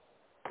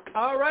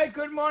All right,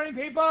 good morning,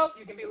 people.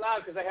 You can be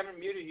loud because I haven't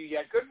muted you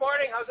yet. Good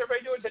morning. How's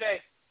everybody doing today?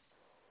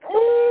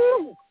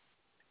 Ooh.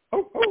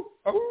 Oh.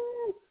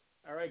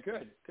 All right,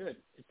 good.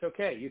 It's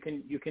okay. You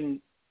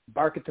can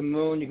bark at the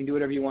moon. You can do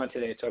whatever you want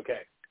today. It's okay.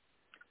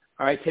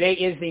 All right, today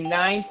is the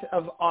 9th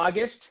of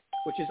August,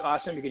 which is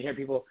awesome. You can hear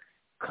people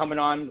coming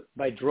on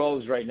by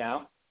droves right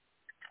now.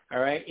 All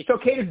right. It's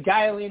okay to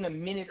dial in a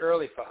minute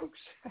early, folks.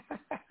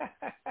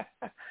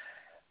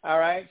 All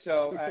right.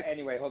 So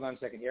anyway, hold on a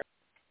second here.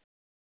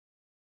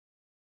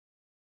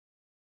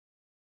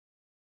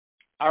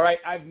 All right.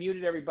 I've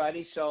muted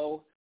everybody.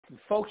 So,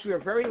 folks, we are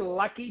very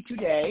lucky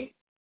today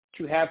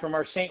to have from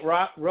our St.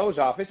 Rose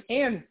office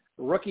and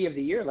Rookie of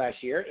the Year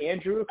last year,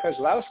 Andrew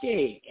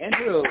Kozlowski.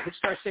 Andrew, hit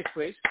star 6,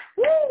 please.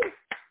 Woo!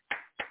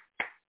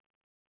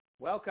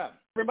 Welcome.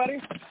 Everybody.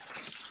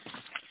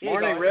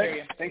 Morning,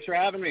 Rick. Thanks for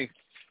having me.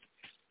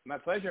 My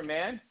pleasure,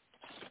 man.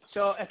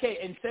 So, okay,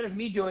 instead of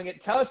me doing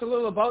it, tell us a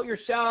little about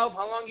yourself,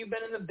 how long you've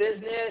been in the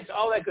business,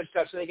 all that good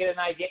stuff so they get an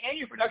idea, and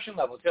your production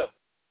level, too.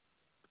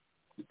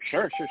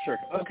 Sure.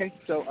 Okay,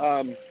 so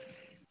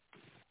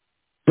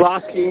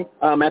Kozlowski,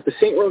 at the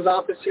St. Rose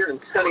office here in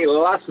sunny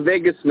Las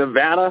Vegas,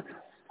 Nevada.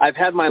 I've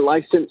had my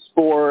license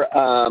for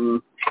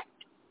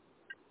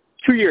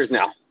 2 years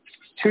now.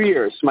 2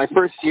 years. My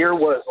first year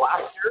was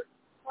last year.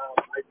 I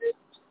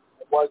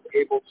was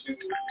able to...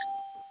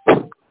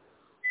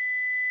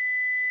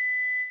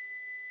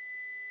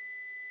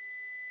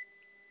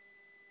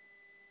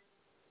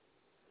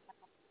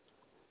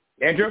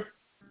 Andrew?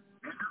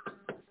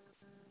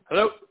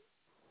 Hello?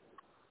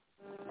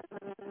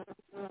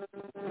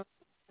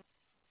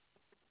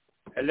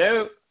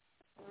 Hello?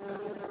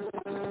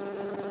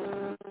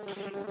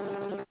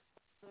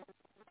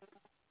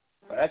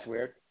 Oh, that's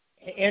weird.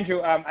 Hey,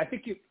 Andrew, I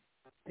think you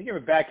have a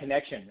bad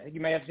connection. I think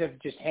you might have to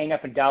just hang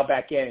up and dial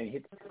back in and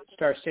hit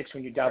star 6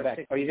 when you dial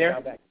back. Are you there?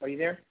 Are you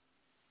there?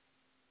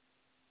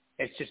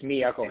 It's just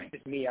me echoing.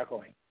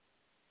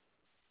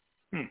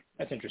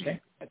 That's interesting.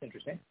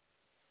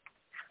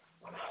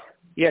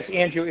 Yes,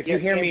 Andrew, if you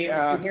hear me,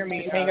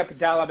 hang up and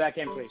dial back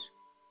in, please.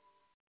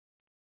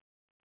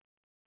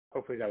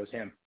 Hopefully that was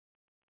him.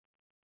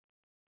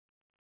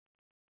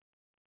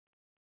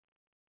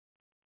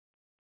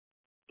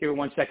 Give it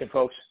 1 second,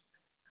 folks.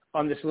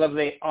 On this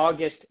lovely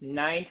August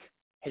 9th,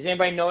 has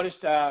anybody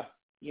noticed, that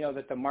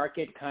the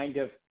market kind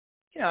of,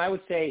 I would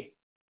say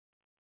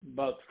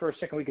about the first,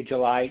 second week of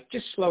July,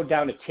 just slowed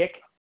down a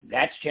tick.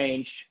 That's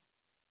changed.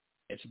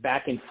 It's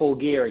back in full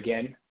gear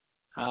again.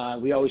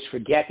 We always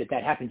forget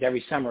that happens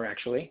every summer,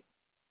 actually.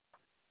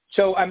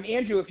 So,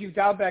 Andrew, if you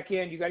dial back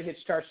in, you got to hit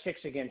star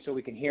 6 again so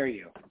we can hear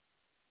you.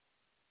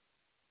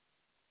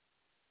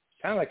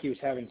 Sounded like he was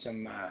having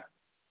some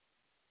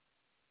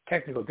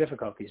technical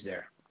difficulties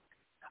there.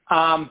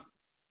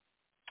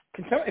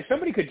 If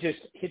somebody could just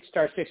hit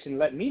star 6 and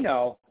let me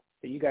know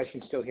that you guys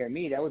can still hear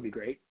me, that would be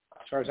great.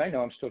 As far as I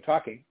know, I'm still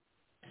talking.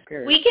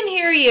 Period. We can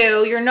hear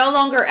you. You're no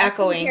longer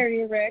echoing. I can hear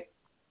you, Rick.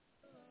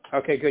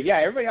 Okay, good. Yeah,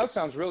 everybody else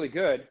sounds really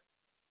good.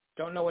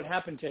 Don't know what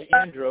happened to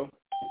Andrew.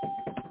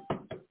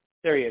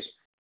 There he is.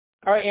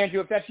 All right, Andrew,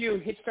 if that's you,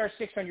 hit star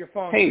 6 on your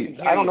phone. Hey,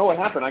 I don't know what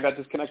happened. I got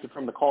disconnected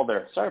from the call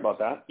there. Sorry about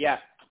that. Yeah,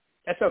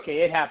 that's okay.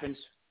 It happens.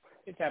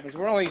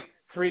 We're only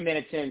 3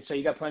 minutes in, so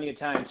you got plenty of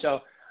time.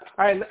 So,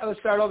 all right, let's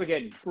start over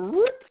again.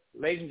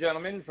 Ladies and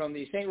gentlemen, from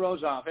the St.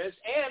 Rose office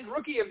and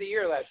Rookie of the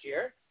Year last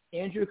year,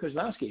 Andrew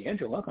Kozlowski.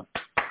 Andrew, welcome.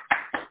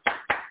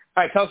 All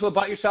right, tell us a little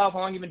about yourself, how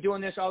long you've been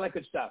doing this, all that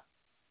good stuff.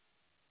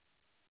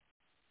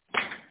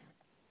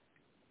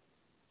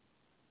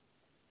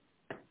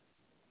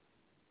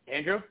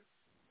 Andrew?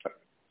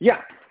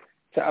 Yeah.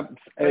 So,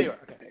 there you are.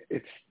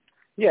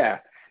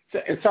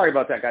 Okay. Sorry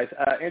about that, guys.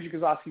 Andrew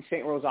Kozlowski,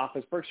 St. Rose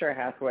office, Berkshire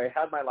Hathaway.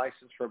 Had my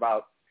license for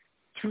about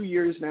 2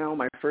 years now.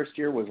 My first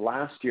year was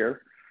last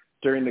year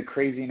during the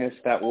craziness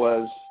that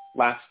was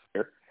last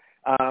year.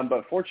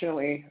 But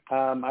fortunately,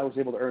 I was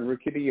able to earn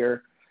Rookie of the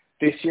Year.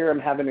 This year, I'm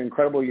having an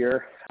incredible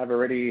year. I've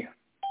already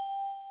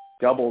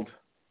doubled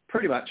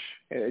pretty much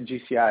at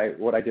GCI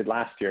what I did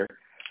last year.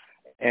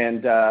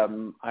 And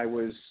I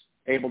was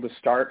able to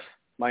start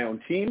my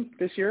own team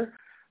this year.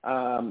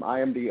 I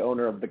am the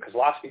owner of the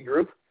Kozlowski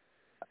Group,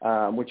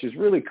 which is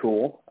really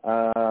cool.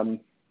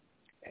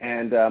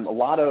 And a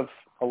lot of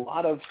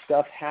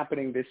stuff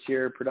happening this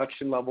year.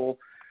 Production level,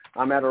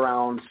 I'm at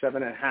around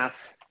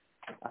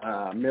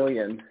 7.5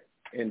 million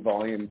in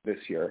volume this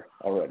year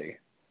already.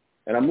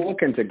 And I'm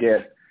looking to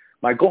get,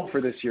 my goal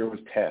for this year was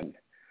 10.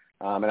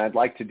 And I'd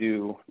like to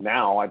do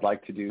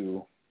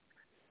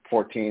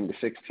 14 to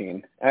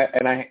 16.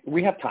 And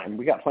we have time.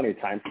 We got plenty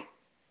of time.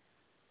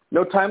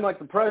 No time like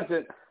the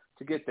present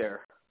to get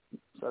there.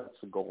 So that's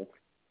the goal.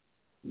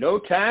 No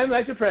time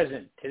like the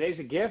present. Today's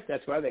a gift.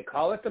 That's why they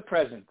call it the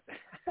present.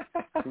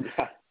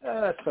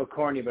 That's so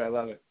corny, but I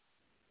love it.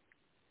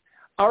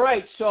 All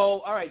right.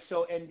 So,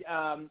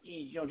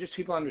 just so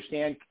people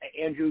understand,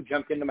 Andrew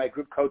jumped into my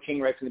group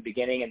coaching right from the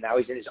beginning, and now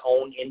he's in his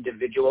own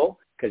individual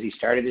because he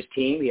started his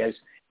team. He has,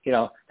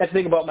 that's the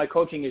thing about my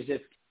coaching is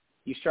if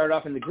you start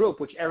off in the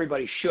group, which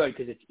everybody should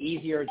because it's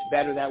easier, it's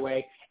better that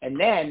way, and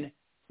then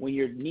when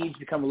your needs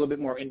become a little bit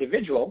more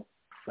individual,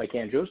 like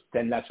Andrew's,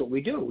 then that's what we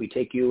do. We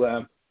take you,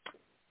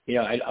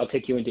 I'll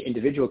take you into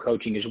individual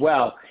coaching as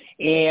well.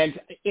 And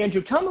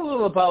Andrew, tell me a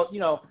little about,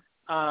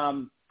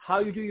 how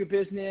you do your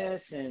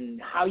business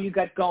and how you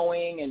got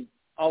going and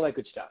all that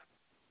good stuff.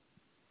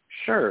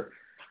 Sure.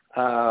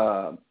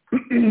 How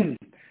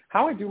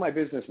I do my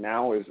business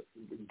now is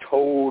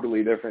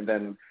totally different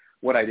than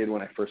what I did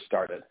when I first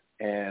started.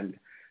 And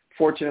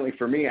fortunately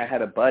for me, I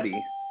had a buddy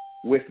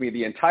with me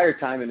the entire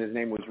time, and his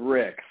name was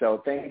Rick.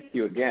 So thank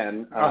you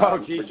again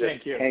for just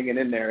hanging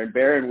in there and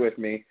bearing with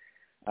me,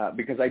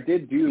 because I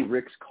did do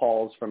Rick's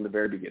calls from the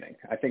very beginning.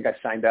 I think I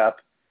signed up,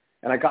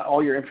 and I got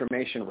all your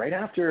information right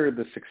after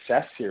the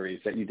Success Series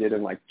that you did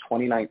in like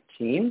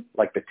 2019,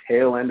 like the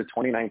tail end of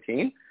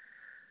 2019.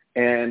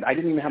 And I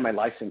didn't even have my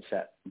license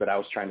set, but I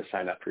was trying to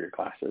sign up for your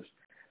classes.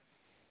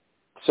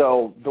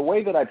 So the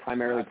way that I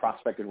primarily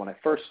prospected when I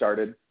first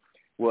started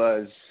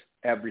was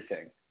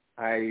everything.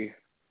 I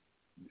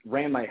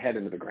ran my head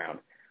into the ground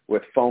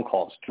with phone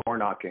calls, door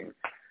knocking,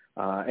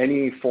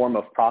 any form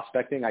of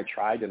prospecting. I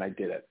tried and I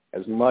did it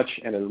as much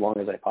and as long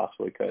as I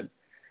possibly could.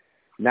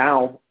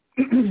 Now,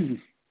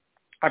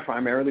 I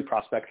primarily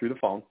prospect through the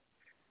phone.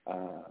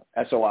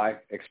 SOI,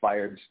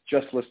 expireds,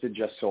 just listed,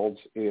 just sold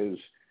is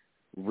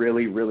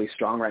really, really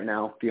strong right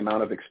now. The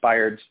amount of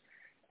expireds,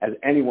 as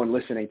anyone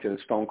listening to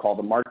this phone call,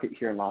 the market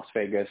here in Las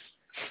Vegas,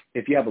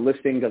 if you have a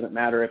listing, doesn't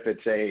matter if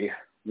it's a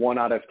 1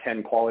 out of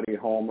 10 quality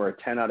home or a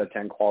 10 out of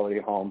 10 quality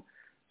home,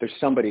 there's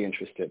somebody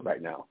interested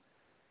right now.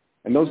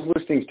 And those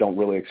listings don't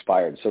really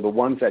expire. So the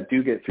ones that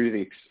do get through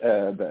the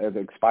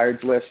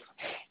expireds list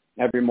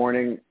every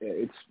morning,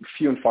 it's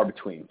few and far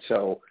between.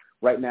 So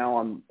right now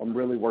I'm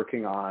really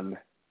working on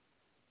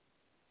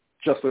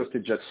just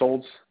listed, just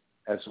solds,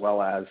 as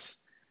well as,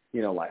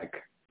 like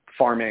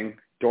farming,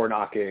 door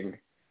knocking,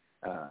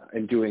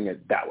 and doing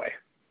it that way.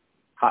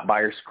 Hot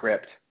buyer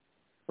script,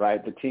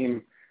 right?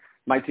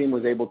 My team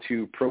was able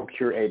to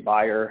procure a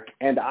buyer,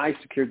 and I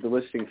secured the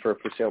listing for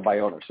sale by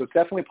owner. So it's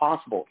definitely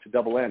possible to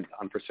double in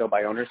on for sale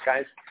by owners,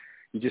 guys.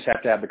 You just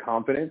have to have the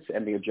confidence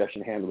and the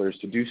objection handlers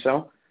to do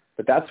so.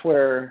 But that's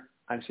where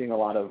I'm seeing a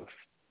lot of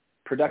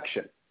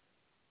production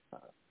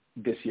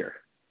this year.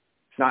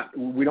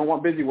 We don't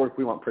want busy work,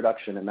 we want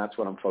production, and that's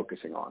what I'm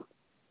focusing on.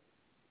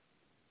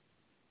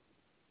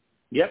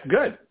 Yep,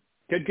 good.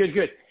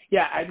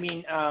 Yeah, I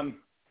mean,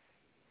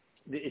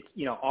 it's,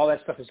 all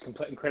that stuff is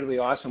incredibly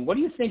awesome. What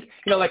do you think,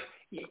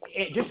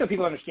 just so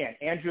people understand,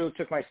 Andrew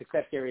took my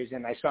Success Series,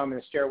 and I saw him in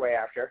the stairway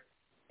after,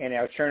 and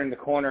I was turning the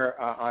corner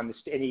and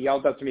he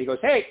yelled up to me, he goes,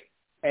 "Hey,"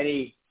 and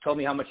he told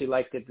me how much he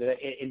liked it,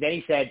 and then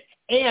he said,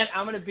 "And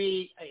I'm going to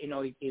be,"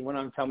 he went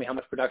on to tell me how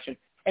much production,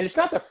 and it's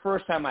not the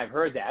first time I've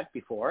heard that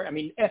before. I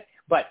mean,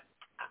 but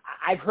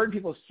I've heard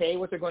people say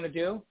what they're going to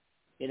do.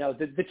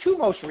 The two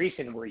most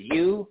recent were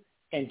you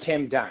and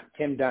Tim Dunn.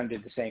 Tim Dunn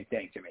did the same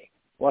thing to me.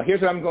 Well, here's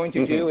what I'm going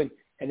to do,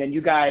 and then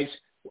you guys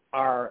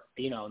are,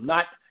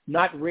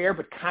 not rare,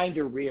 but kind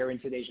of rare in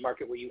today's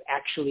market where you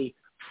actually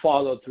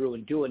follow through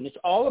and do it. And it's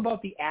all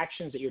about the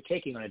actions that you're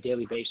taking on a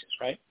daily basis,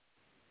 right?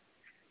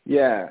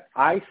 Yeah,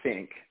 I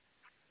think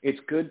it's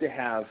good to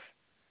have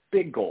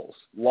big goals,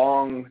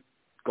 long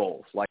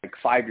goals, like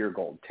 5-year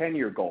goal,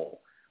 10-year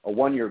goal, a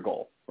 1-year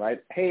goal, right?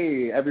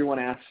 Hey, everyone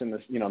asks in the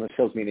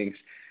sales meetings,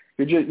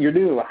 you're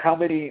new. How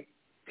many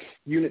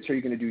units are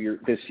you going to do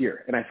this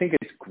year? And I think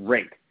it's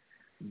great.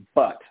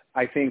 But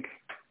I think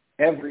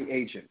every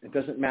agent, it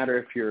doesn't matter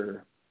if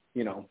you're,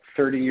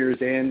 30 years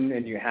in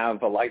and you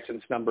have a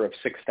license number of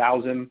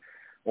 6,000,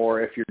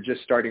 or if you're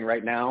just starting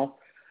right now,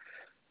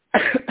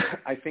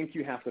 I think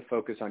you have to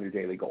focus on your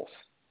daily goals.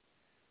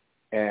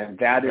 And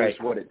that is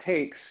what it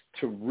takes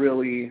to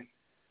really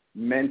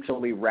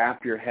mentally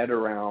wrap your head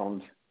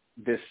around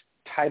this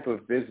type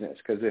of business.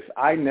 Because if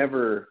I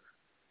never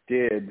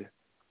did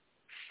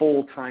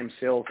full-time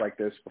sales like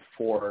this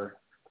before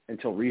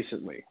until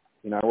recently,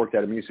 I worked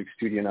at a music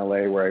studio in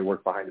LA where I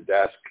worked behind the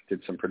desk,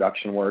 did some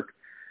production work.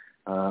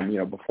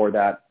 Before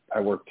that, I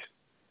worked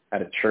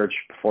at a church.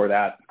 Before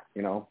that,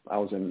 I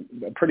was in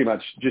pretty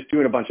much just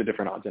doing a bunch of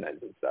different odds and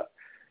ends and stuff.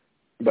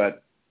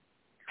 But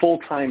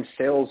full-time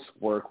sales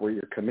work where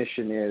your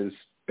commission is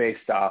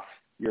based off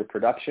your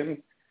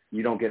production,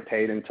 you don't get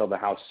paid until the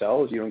house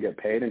sells. You don't get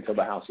paid until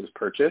the house is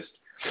purchased.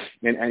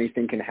 And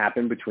anything can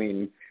happen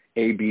between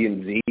A, B,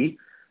 and Z.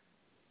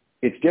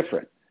 It's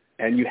different.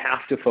 And you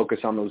have to focus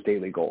on those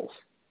daily goals,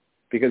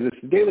 because it's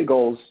the daily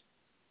goals,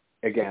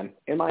 again,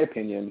 in my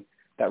opinion,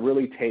 that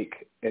really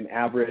take an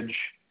average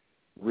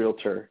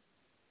realtor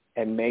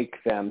and make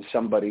them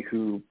somebody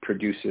who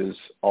produces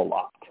a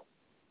lot.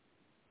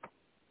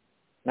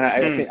 And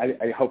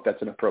I hope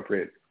that's an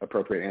appropriate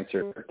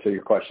answer to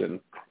your question.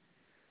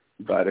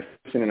 But if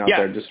you're listening out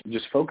there,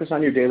 just focus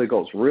on your daily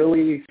goals.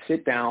 Really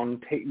sit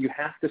down. You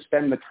have to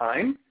spend the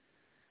time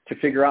to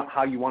figure out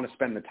how you want to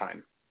spend the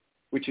time,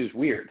 which is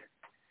weird.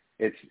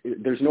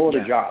 There's no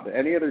other job.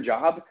 Any other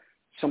job,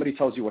 somebody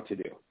tells you what to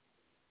do,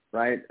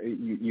 right?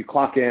 You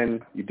clock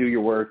in, you do your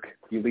work,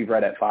 you leave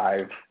right at 5.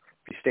 If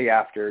you stay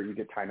after, you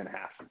get time and a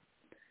half.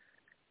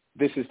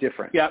 This is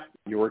different. Yep.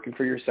 You're working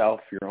for yourself,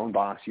 your own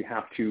boss. You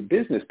have to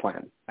business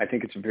plan. I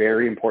think it's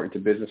very important to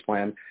business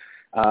plan.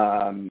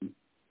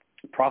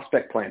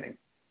 Prospect planning.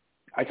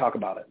 I talk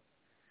about it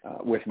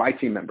with my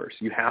team members.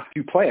 You have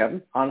to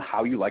plan on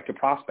how you like to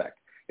prospect.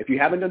 If you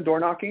haven't done door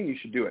knocking, you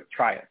should do it.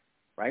 Try it,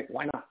 right?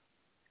 Why not?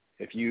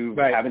 If you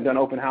haven't done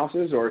open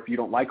houses, or if you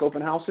don't like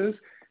open houses,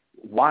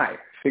 why?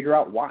 Figure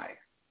out why,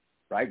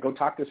 right? Go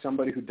talk to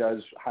somebody who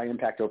does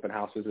high-impact open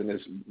houses and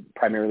is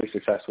primarily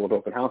successful with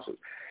open houses.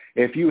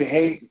 If you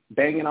hate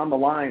banging on the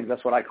lines,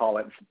 that's what I call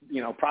it,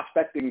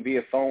 prospecting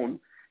via phone,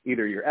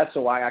 either your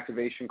SOI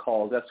activation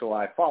calls,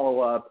 SOI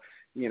follow-up,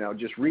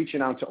 just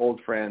reaching out to old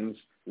friends.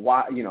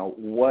 Why,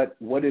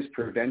 what is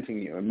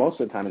preventing you? And most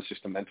of the time it's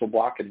just a mental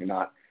block, and you're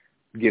not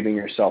giving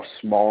yourself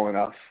small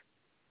enough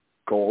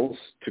goals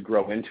to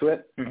grow into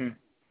it,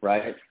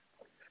 right?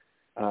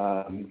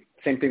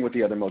 Same thing with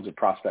the other modes of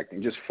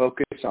prospecting. Just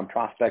focus on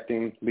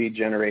prospecting, lead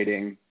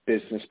generating,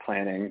 business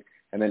planning,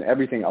 and then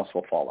everything else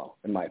will follow,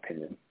 in my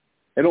opinion.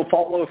 It'll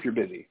follow if you're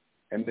busy,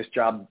 and this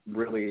job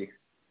really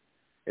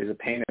is a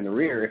pain in the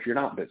rear if you're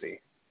not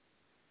busy.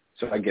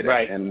 So I get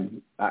it.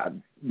 And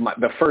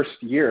the first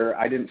year,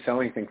 I didn't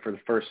sell anything for the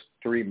first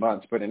 3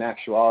 months, but in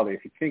actuality,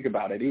 if you think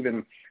about it,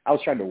 even I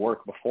was trying to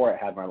work before I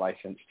had my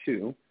license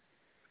too.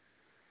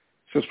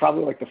 So it's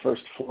probably like the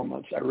first 4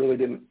 months, I really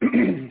didn't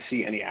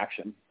see any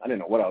action. I didn't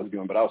know what I was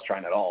doing, but I was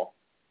trying it all.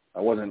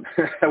 I wasn't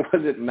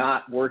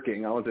not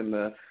working. I was in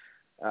the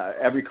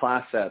every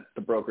class that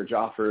the brokerage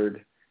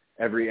offered,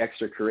 every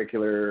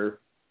extracurricular,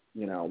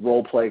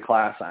 role play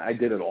class. I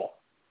did it all,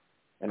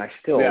 and I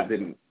still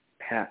didn't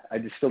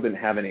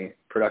have any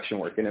production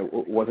work. And it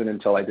wasn't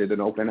until I did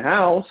an open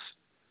house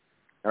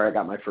or I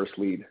got my first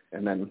lead,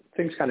 and then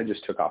things kind of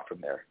just took off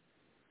from there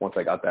once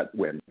I got that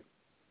win.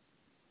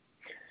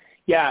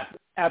 Yeah,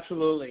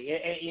 absolutely.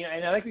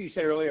 And I like what you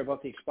said earlier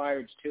about the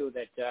expireds too,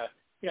 that,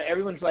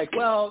 everyone's like,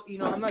 well,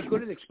 I'm not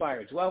good at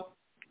expireds. Well,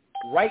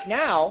 right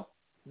now,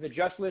 the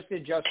just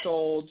listed, just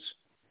solds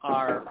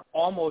are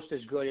almost as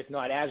good, if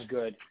not as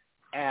good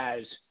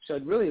as, so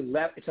it really,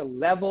 it's a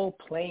level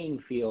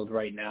playing field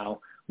right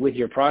now with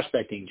your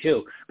prospecting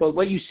too. But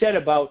what you said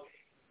about,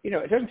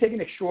 it doesn't take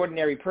an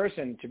extraordinary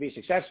person to be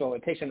successful.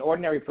 It takes an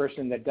ordinary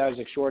person that does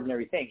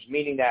extraordinary things,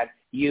 meaning that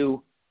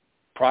you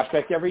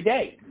prospect every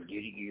day.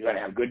 You're going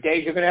to have good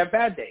days. You're going to have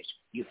bad days.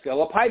 You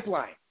fill a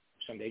pipeline.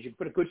 Some days you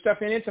put good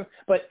stuff in it.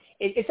 But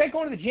it's like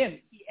going to the gym.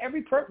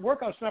 Every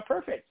workout's not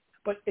perfect.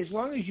 But as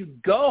long as you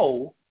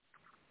go,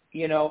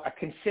 a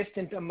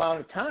consistent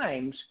amount of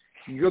times,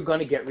 you're going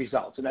to get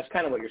results. And that's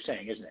kind of what you're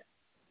saying, isn't it?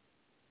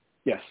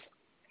 Yes.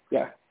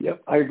 Yeah.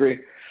 Yep. I agree.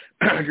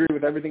 I agree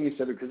with everything you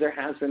said, because there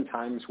has been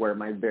times where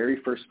my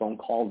very first phone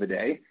call of the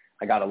day,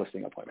 I got a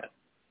listing appointment.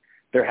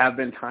 There have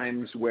been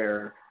times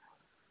where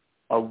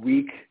a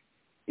week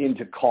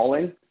into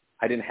calling,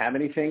 I didn't have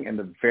anything, and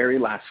the very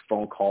last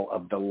phone call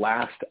of the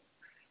last,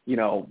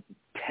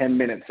 10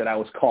 minutes that I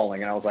was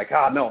calling, and I was like,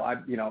 no,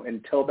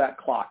 until that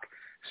clock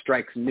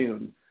strikes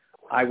noon,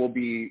 I will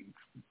be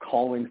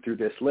calling through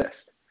this list,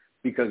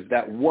 because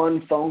that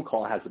one phone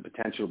call has the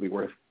potential to be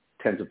worth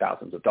tens of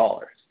thousands of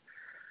dollars.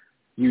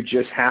 You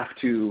just have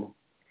to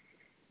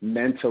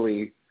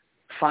mentally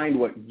find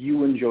what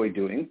you enjoy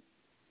doing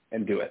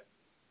and do it.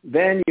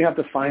 Then you have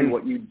to find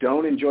what you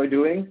don't enjoy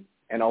doing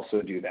and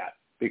also do that,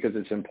 because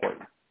it's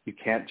important. You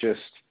can't just,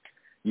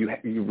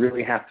 you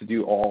really have to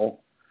do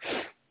all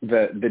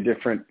the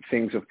different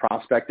things of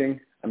prospecting.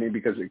 I mean,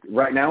 because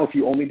right now, if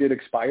you only did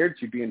expireds,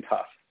 you'd be in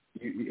tough.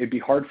 It'd be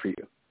hard for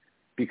you,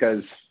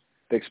 because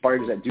the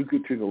expireds that do go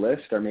through the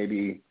list are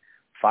maybe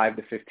 5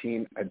 to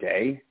 15 a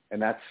day,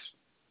 and that's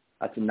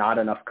not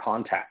enough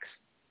contacts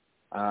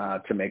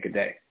to make a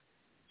day.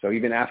 So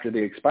even after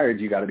the expireds,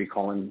 you got to be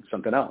calling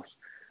something else.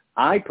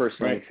 I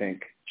personally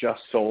think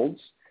just solds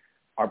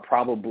are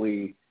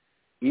probably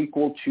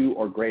equal to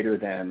or greater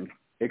than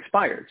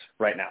expireds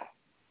right now,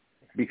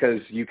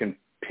 because you can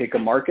pick a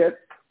market,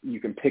 you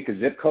can pick a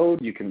zip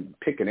code, you can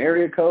pick an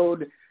area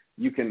code,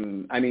 you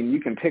can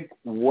pick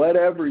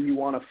whatever you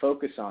want to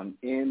focus on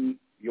in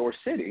your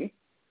city,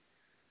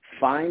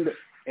 find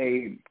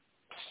a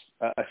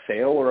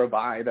sale or a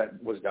buy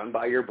that was done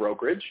by your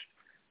brokerage,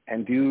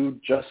 and do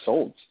just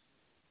solds.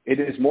 It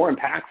is more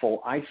impactful,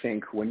 I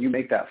think, when you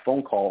make that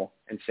phone call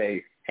and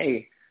say,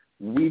 hey,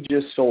 we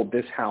just sold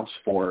this house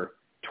for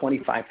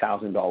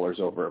 $25,000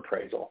 over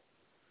appraisal.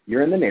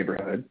 You're in the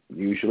neighborhood.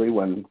 Usually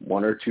when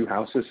one or two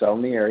houses sell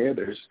in the area,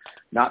 there's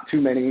not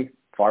too many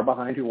far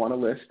behind who want to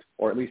list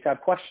or at least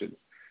have questions.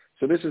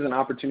 So this is an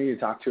opportunity to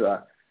talk to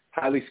a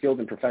highly skilled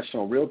and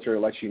professional realtor,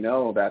 let you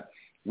know that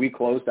we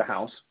closed the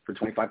house for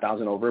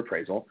 $25,000 over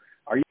appraisal.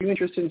 Are you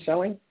interested in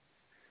selling?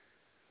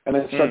 And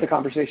then start the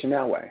conversation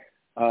that way.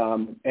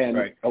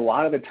 A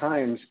lot of the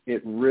times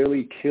it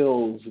really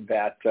kills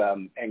that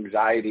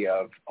anxiety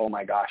of, oh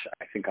my gosh,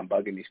 I think I'm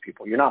bugging these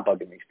people. You're not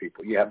bugging these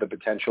people. You have the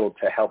potential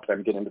to help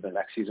them get into their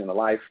next season of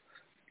life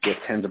with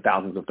tens of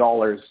thousands of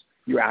dollars.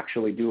 You're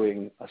actually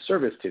doing a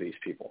service to these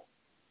people,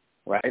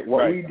 right?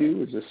 What we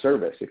do is a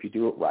service if you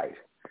do it right.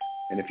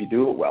 And if you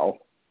do it well,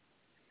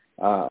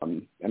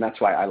 And that's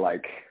why I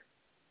like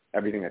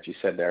everything that you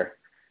said there.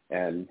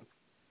 And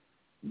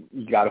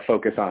you got to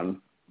focus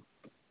on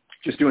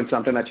just doing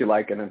something that you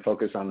like, and then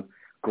focus on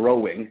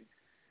growing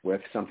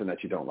with something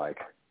that you don't like.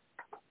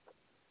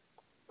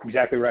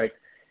 Exactly right.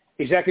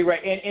 Exactly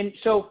right. And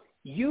so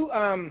you,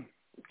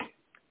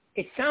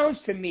 it sounds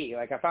to me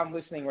like, if I'm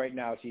listening right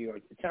now to you,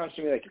 it sounds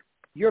to me like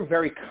you're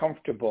very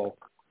comfortable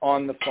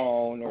on the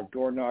phone or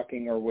door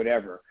knocking or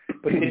whatever.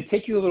 But did it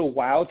take you a little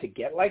while to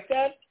get like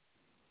that?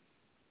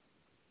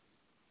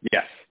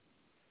 Yes.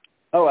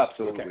 Oh,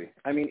 absolutely. Okay.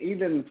 I mean,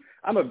 even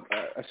I'm a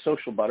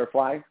social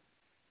butterfly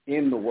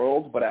in the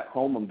world, but at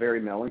home I'm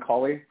very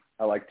melancholy.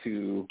 I like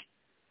to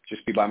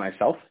just be by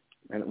myself,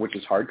 and which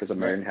is hard because I'm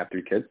married and have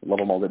 3 kids. Love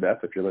them all to death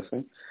if you're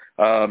listening.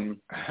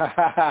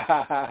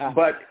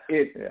 But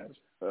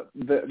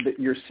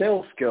your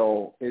sales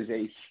skill is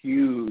a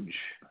huge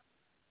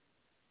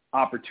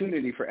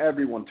opportunity for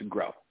everyone to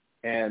grow.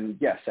 And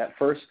yes, at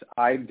first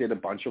I did a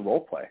bunch of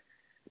role play,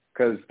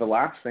 because the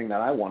last thing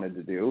that I wanted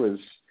to do is,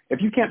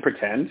 if you can't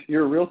pretend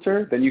you're a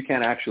realtor, then you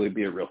can't actually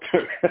be a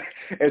realtor.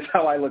 It's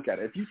how I look at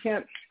it. If you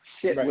can't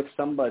sit with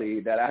somebody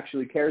that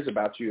actually cares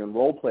about you and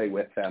role play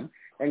with them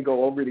and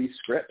go over these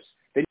scripts,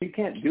 then you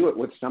can't do it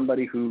with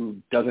somebody who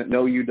doesn't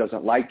know you,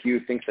 doesn't like you,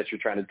 thinks that you're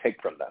trying to take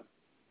from them.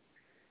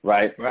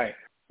 Right? Right.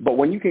 But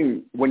when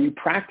you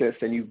practice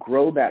and you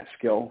grow that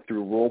skill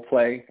through role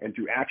play and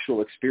through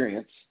actual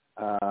experience,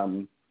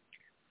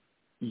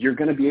 you're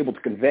going to be able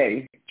to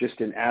convey just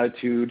an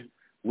attitude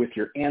with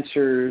your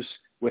answers,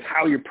 with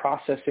how you're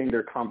processing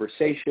their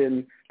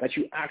conversation, that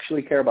you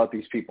actually care about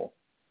these people,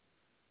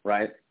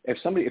 right?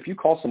 If you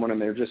call someone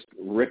and they're just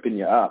ripping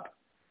you up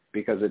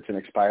because it's an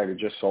expired or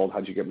just sold,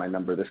 how'd you get my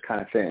number, this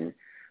kind of thing,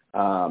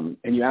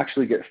 and you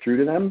actually get through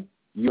to them,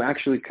 you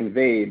actually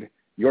conveyed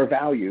your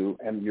value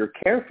and your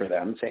care for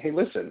them. Say, hey,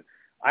 listen,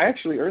 I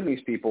actually earn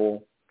these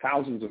people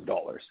thousands of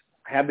dollars.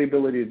 I have the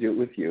ability to do it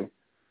with you.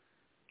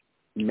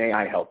 May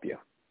I help you?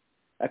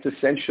 That's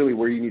essentially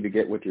where you need to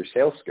get with your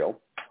sales skill,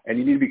 and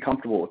you need to be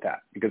comfortable with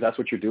that, because that's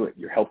what you're doing.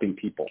 You're helping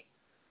people.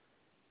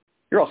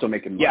 You're also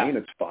making money, and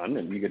it's fun,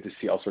 and you get to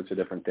see all sorts of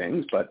different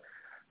things. But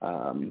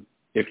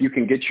if you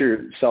can get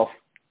yourself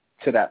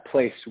to that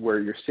place where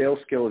your sales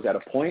skill is at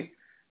a point,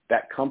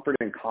 that comfort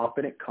and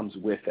confidence comes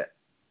with it.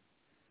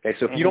 Okay,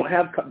 so if you don't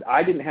have,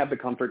 I didn't have the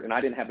comfort and I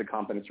didn't have the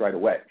confidence right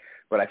away,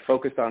 but I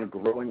focused on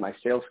growing my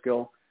sales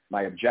skill.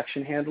 My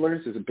objection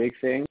handlers is a big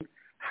thing.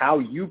 How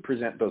you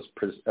present those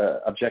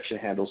objection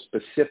handles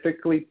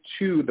specifically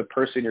to the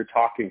person you're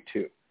talking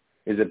to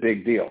is a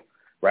big deal,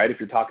 right? If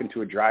you're talking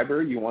to a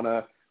driver, you want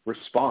to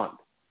respond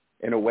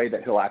in a way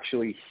that he'll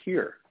actually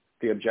hear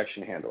the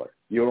objection handler.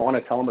 You don't want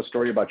to tell him a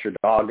story about your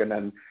dog and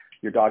then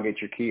your dog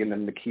ate your key and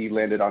then the key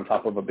landed on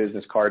top of a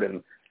business card,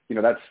 and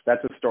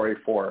that's a story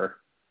for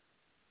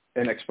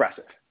an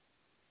expressive.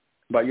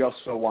 But you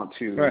also want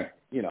to,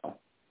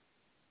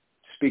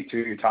 speak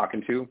to who you're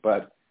talking to.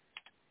 But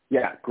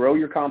yeah, grow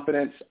your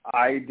confidence.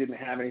 I didn't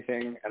have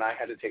anything, and I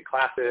had to take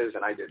classes,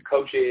 and I did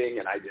coaching,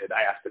 and I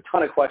asked a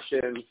ton of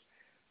questions,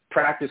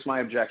 practice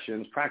my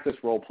objections, practice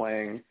role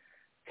playing,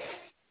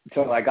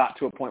 until I got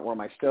to a point where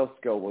my sales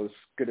skill was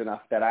good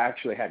enough that I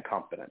actually had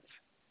confidence.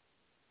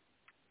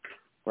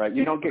 Right?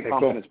 You don't get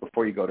confidence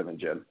before you go to the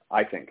gym,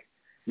 I think.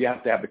 You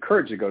have to have the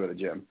courage to go to the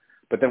gym.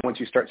 But then once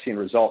you start seeing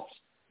results,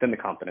 then the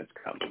confidence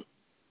comes.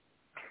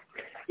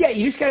 Yeah,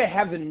 you just got to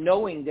have the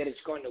knowing that it's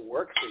going to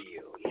work for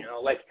you.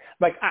 Like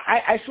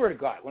I swear to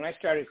God, when I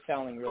started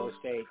selling real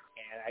estate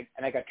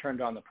and I got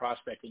turned on the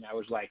prospecting, I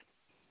was like,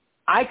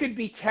 I could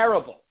be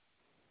terrible,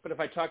 but if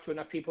I talk to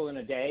enough people in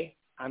a day,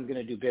 I'm going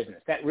to do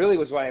business. That really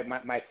was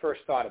my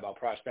first thought about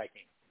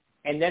prospecting.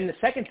 And then the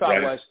second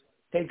thought was,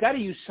 they've got to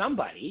use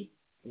somebody.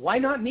 Why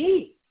not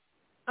me?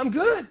 I'm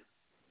good,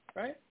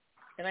 right?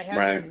 And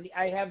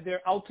I have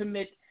their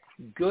ultimate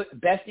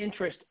best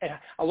interest. And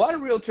a lot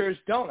of realtors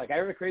don't. Like, I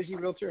heard a crazy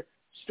realtor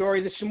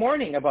story this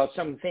morning about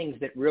some things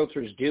that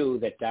realtors do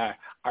that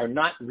are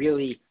not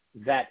really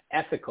that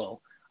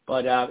ethical.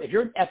 But if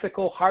you're an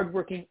ethical,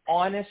 hardworking,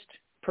 honest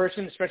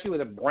person, especially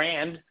with a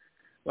brand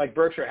like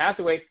Berkshire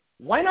Hathaway,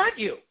 why not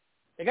you?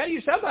 They got to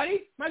use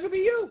somebody. Might as well be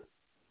you,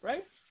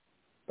 right?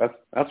 That's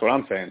what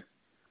I'm saying.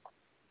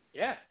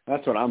 Yeah.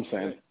 That's what I'm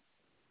saying.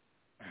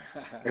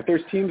 If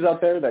there's teams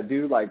out there that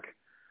do like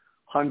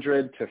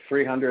 100 to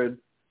 300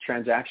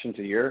 transactions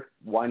a year,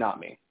 why not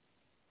me?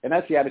 And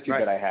that's the attitude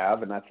that I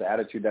have, and that's the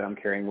attitude that I'm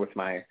carrying with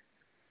my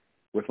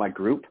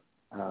group.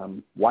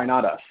 Why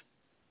not us?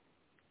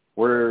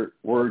 We're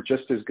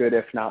just as good,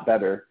 if not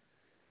better,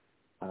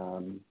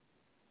 than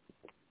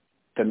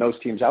those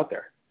teams out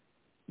there.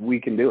 We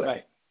can do it.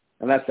 Right.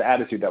 And that's the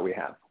attitude that we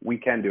have. We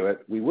can do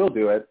it. We will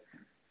do it.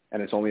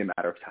 And it's only a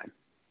matter of time.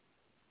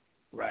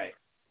 Right.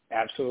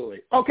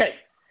 Absolutely. Okay.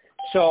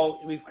 So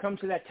we've come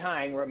to that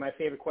time where my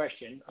favorite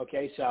question.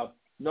 Okay. So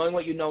knowing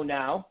what you know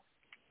now,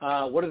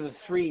 what are the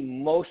 3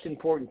 most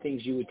important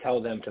things you would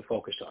tell them to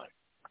focus on?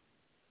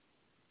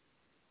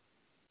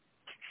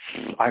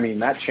 I mean,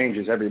 that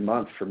changes every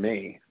month for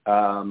me.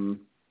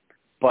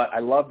 But I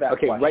love that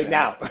question. Right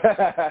now.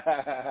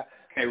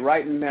 Okay,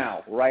 right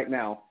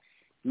now,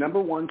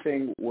 number one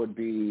thing would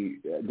be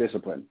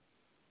discipline.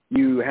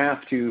 You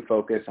have to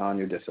focus on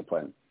your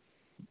discipline.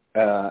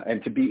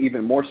 And to be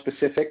even more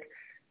specific,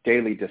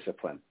 daily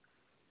discipline.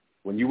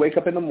 When you wake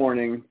up in the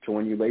morning to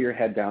when you lay your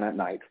head down at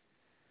night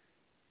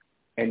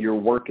and you're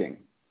working,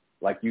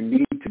 like you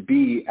need to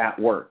be at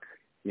work,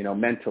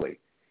 mentally.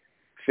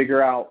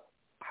 Figure out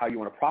how you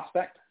want to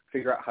prospect,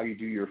 figure out how you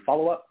do your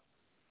follow-up,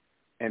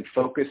 and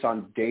focus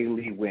on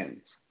daily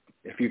wins.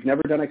 If you've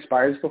never done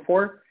expires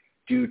before,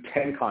 do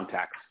 10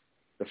 contacts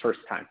the first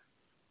time.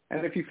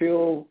 And if you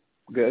feel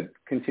good,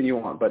 continue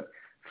on. But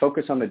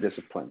focus on the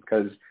discipline,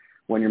 because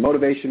when your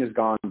motivation is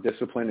gone,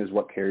 discipline is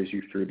what carries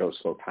you through those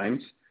slow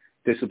times.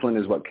 Discipline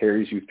is what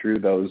carries you through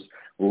those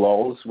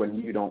lulls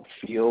when you don't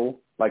feel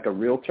like a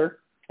realtor.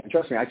 And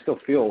trust me, I still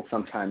feel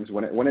sometimes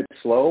when it's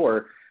slow.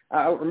 Or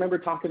I remember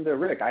talking to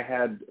Rick. I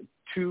had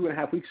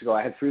 2.5 weeks ago,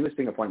 I had 3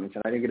 listing appointments,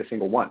 and I didn't get a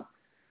single one.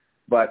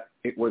 But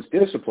it was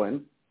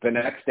discipline the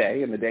next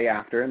day and the day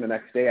after and the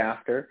next day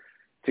after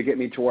to get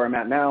me to where I'm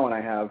at now. And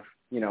I have,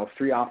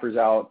 3 offers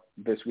out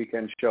this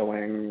weekend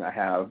showing. I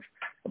have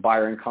a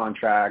buyer in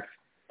contract,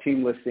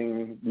 team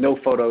listing, no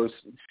photos,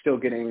 still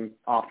getting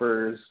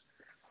offers.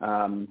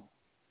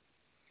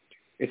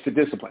 It's the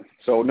discipline.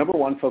 So number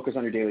one, focus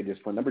on your daily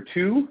discipline. Number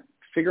 2,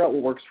 figure out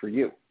what works for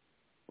you,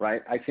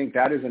 right? I think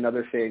that is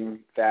another thing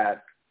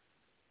that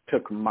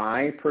took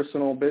my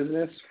personal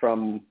business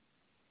from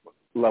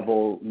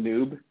level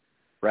noob,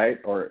 right,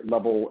 or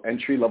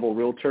entry-level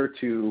realtor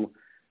to,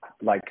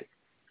 like,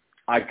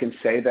 I can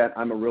say that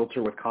I'm a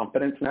realtor with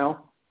confidence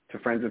now to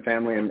friends and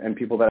family and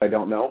people that I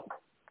don't know,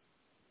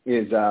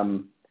 is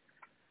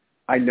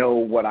I know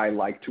what I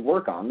like to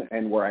work on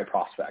and where I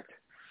prospect.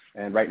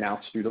 And right now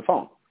it's through the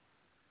phone.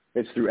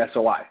 It's through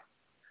SOI.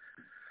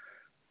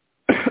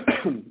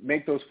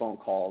 Make those phone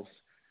calls.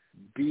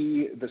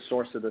 Be the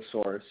source of the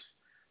source.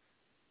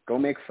 Go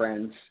make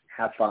friends.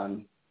 Have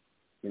fun.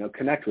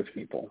 Connect with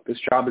people. This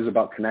job is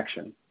about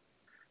connection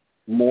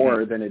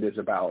more than it is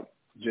about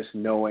just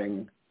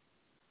knowing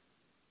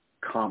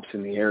comps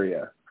in the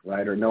area,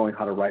 right? Or knowing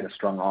how to write a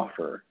strong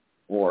offer,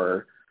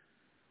 or,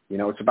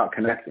 it's about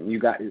connecting. You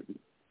got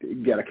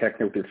to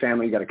connect with your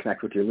family. You got to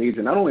connect with your leads.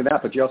 And not only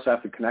that, but you also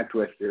have to connect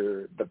with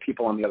the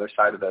people on the other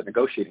side of the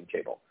negotiating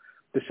table,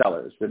 the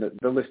sellers, the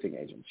listing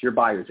agents, your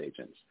buyer's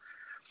agents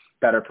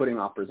that are putting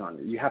offers on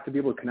you. You have to be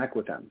able to connect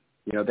with them.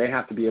 They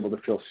have to be able to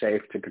feel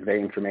safe to convey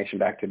information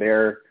back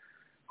to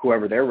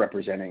whoever they're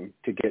representing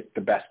to get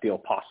the best deal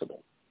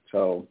possible.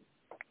 So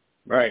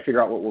right,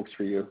 figure out what works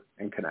for you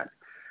and connect.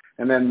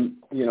 And then,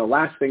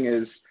 last thing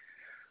is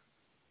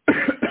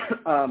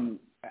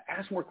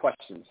ask more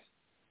questions,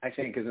 I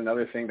think, is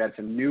another thing that's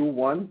a new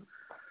one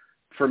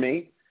for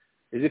me,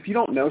 is if you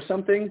don't know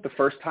something the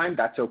first time,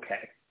 that's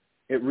okay.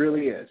 It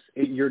really is.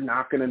 You're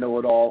not going to know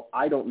it all.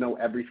 I don't know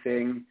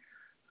everything.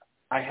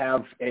 I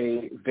have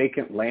a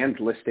vacant land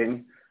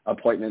listing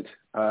appointment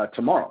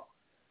tomorrow.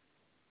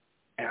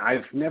 And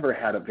I've never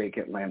had a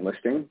vacant land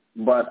listing,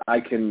 but I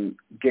can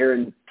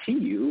guarantee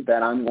you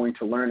that I'm going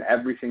to learn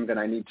everything that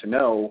I need to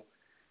know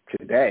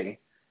today,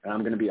 and I'm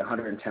going to be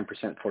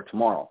 110% for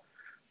tomorrow.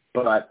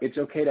 But it's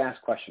okay to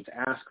ask questions.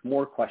 Ask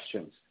more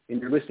questions in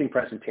your listing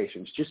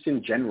presentations, just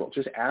in general.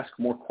 Just ask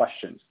more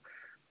questions.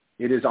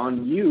 It is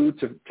on you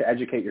to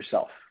educate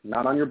yourself,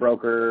 not on your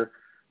broker,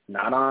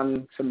 not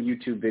on some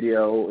YouTube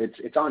video.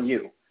 It's on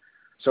you.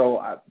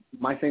 So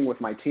my thing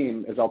with my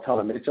team is I'll tell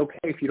them it's okay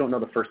if you don't know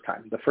the first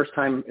time. The first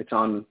time it's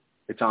on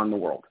the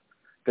world.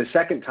 The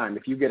second time,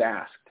 if you get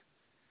asked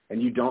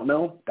and you don't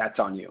know, that's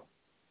on you.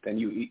 Then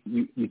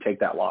you take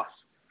that loss,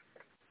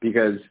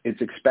 because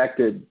it's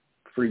expected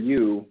for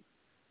you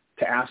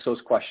to ask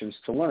those questions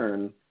to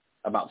learn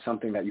about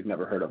something that you've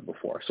never heard of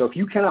before. So if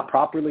you cannot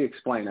properly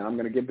explain, and I'm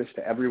going to give this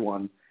to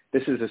everyone,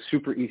 this is a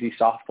super easy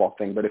softball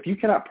thing, but if you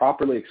cannot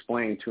properly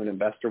explain to an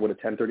investor what a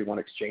 1031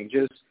 exchange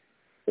is,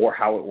 or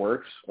how it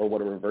works, or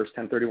what a reverse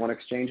 1031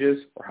 exchange is,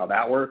 or how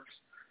that works,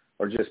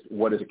 or just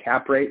what is a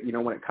cap rate,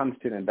 when it comes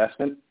to an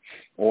investment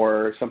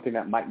or something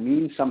that might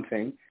mean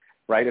something,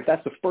 right? If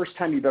that's the first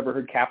time you've ever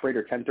heard cap rate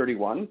or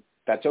 1031,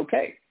 that's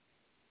okay.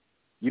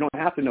 You don't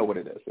have to know what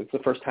it is. It's the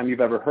first time you've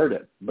ever heard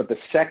it. But the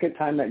second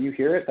time that you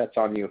hear it, that's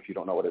on you if you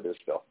don't know what it is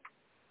still.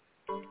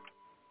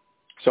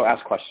 So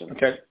ask questions.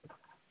 Okay.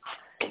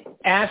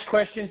 Ask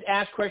questions,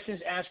 ask questions,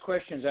 ask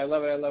questions. I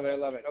love it, I love it, I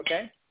love it.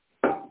 Okay.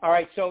 All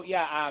right. So,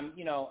 yeah,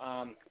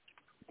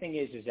 thing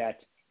is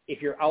that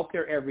if you're out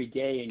there every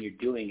day and you're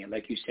doing it,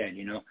 like you said,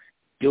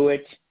 do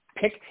it.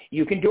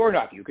 You can door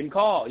knock, you can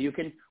call, you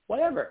can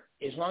whatever,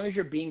 as long as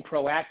you're being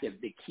proactive.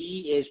 The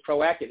key is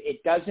proactive.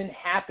 It doesn't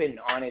happen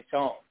on its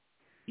own.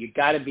 You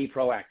got to be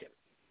proactive.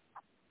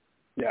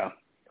 Yeah. All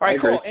right,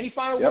 cool. Any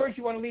final words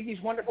you want to leave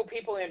these wonderful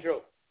people, Andrew?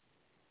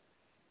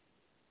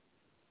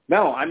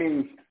 No, I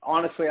mean,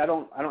 honestly, I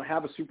don't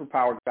have a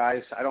superpower,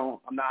 guys. I'm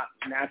not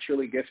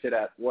naturally gifted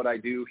at what I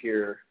do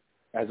here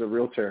as a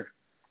realtor.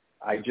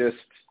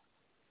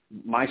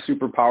 My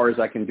superpower is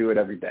I can do it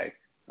every day.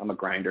 I'm a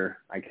grinder.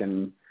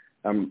 I'm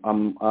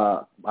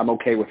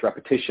okay with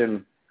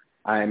repetition.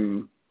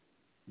 I'm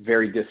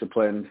very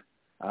disciplined.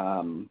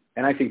 And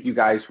I think you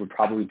guys would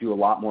probably do a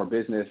lot more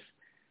business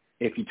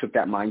if you took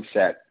that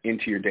mindset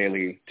into your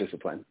daily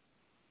discipline.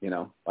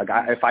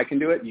 If I can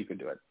do it, you can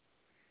do it.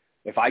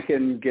 If I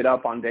can get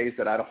up on days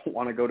that I don't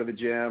want to go to the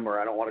gym or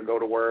I don't want to go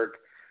to work,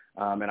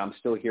 and I'm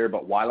still here,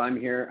 but while I'm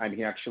here,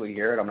 I'm actually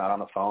here, and I'm not on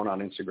the phone on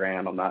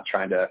Instagram. I'm not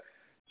trying to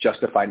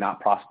justify not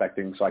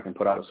prospecting so I can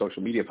put out a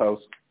social media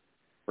post,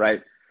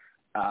 right?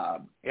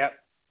 Yep.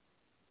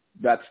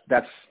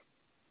 That's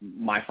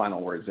my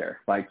final words there.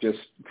 Just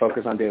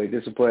focus on daily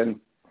discipline.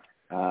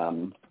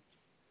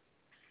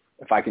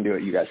 If I can do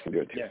it, you guys can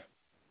do it too. Yeah.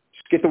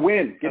 Just get the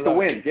win. Get the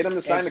win. Get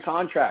them to sign the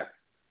contract.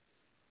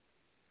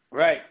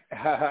 Right.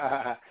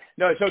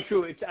 No, it's so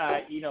true. It's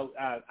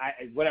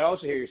what I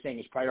also hear you saying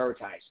is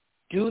prioritize.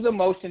 Do the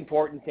most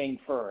important thing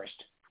first,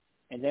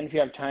 and then if you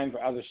have time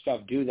for other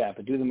stuff, do that.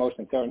 But do the most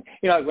important.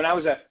 When I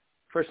was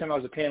first time I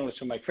was a panelist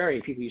for Mike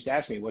Ferry, people used to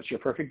ask me, "What's your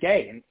perfect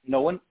day?" And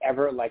no one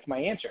ever liked my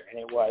answer. And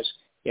it was,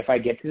 if I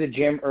get to the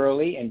gym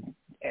early and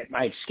at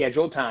my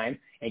scheduled time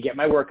and get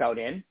my workout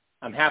in,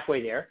 I'm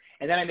halfway there,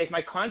 and then I make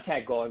my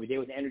contact goal every day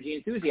with energy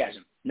and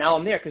enthusiasm. Now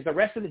I'm there because the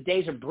rest of the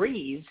day's a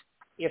breeze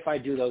if I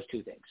do those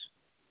two things.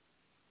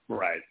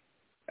 Right.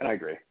 And I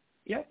agree.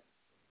 Yep.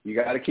 You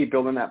got to keep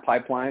building that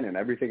pipeline and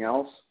everything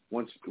else.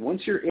 Once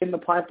you're in the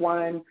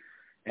pipeline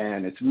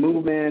and it's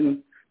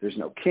moving, there's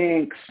no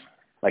kinks,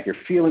 you're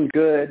feeling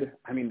good.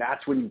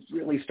 That's when you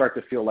really start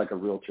to feel like a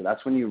realtor.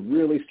 That's when you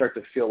really start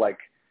to feel like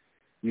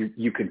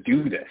you could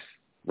do this,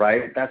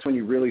 right? That's when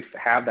you really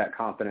have that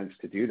confidence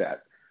to do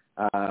that.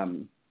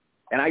 And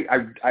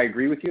I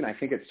agree with you, and I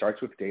think it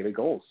starts with daily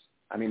goals.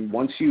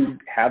 Once you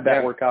have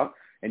that workout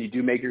and you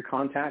do make your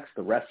contacts,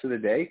 the rest of the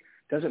day,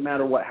 doesn't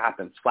matter what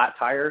happens. Flat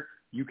tire,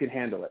 you can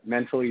handle it.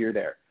 Mentally, you're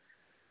there,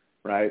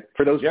 right?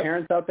 For those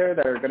parents out there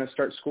that are going to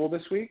start school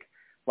this week,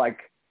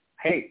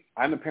 hey,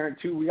 I'm a parent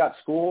too. We got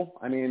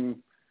school.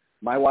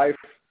 My wife,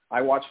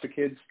 I watched the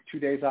kids 2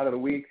 days out of the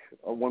week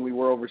when we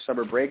were over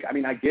summer break. I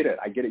get it.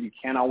 You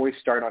can't always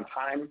start on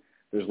time.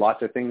 There's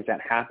lots of things that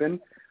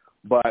happen.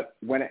 But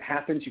when it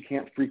happens, you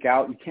can't freak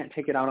out. You can't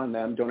take it out on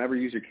them. Don't ever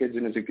use your kids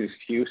as an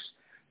excuse.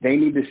 They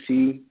need to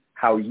see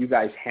how you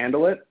guys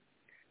handle it,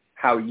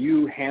 how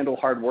you handle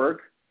hard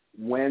work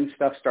when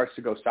stuff starts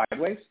to go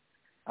sideways,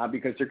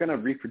 because they're going to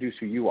reproduce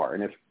who you are.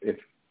 And if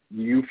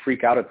you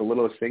freak out at the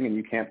littlest thing and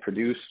you can't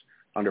produce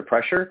under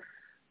pressure,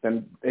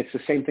 then it's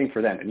the same thing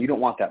for them. And you don't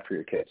want that for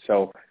your kids.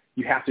 So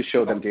you have to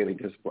show them daily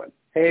discipline.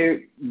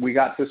 Hey, we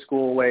got to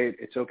school late.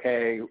 It's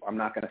okay. I'm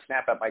not going to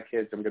snap at my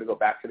kids. I'm going to go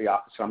back to the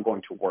office and I'm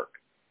going to work.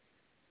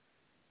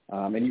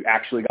 And you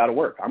actually got to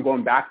work. I'm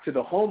going back to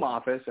the home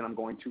office and I'm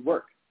going to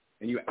work.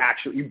 And you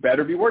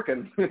better be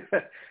working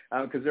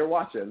because they're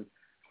watching.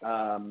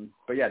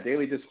 But yeah,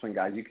 daily discipline,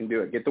 guys. You can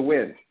do it. Get the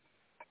win.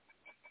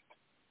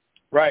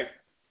 Right.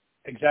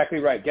 Exactly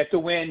right. Get the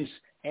wins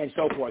and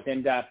so forth.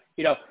 And,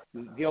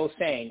 the old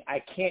saying,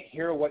 I can't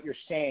hear what you're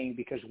saying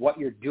because what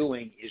you're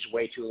doing is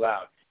way too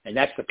loud. And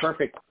that's the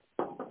perfect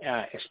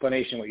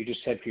explanation of what you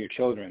just said for your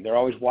children. They're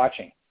always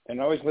watching. They're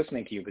not always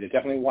listening to you, but they're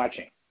definitely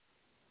watching.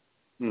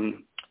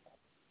 Mm-hmm.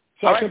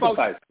 So all right, folks,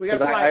 we got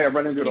to fly. I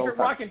run into it all the time.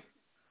 Walking.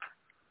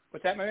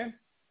 What's that, my man?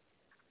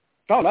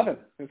 Oh, nothing.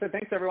 I said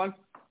thanks, everyone.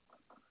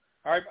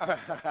 All right.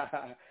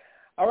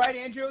 All right,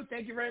 Andrew,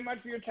 thank you very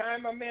much for your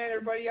time, my man.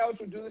 Everybody else,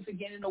 we'll do this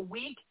again in a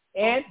week.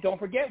 And don't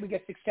forget, we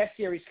get Success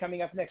Series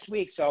coming up next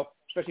week. So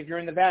especially if you're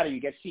in Nevada, you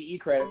get CE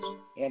credits.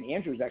 And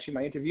Andrew is actually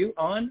my interview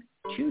on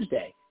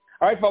Tuesday.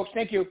 All right, folks,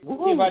 thank you.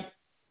 Woo-hoo. See you, bud.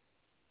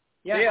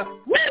 Yeah.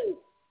 Woo!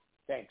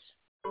 Thanks.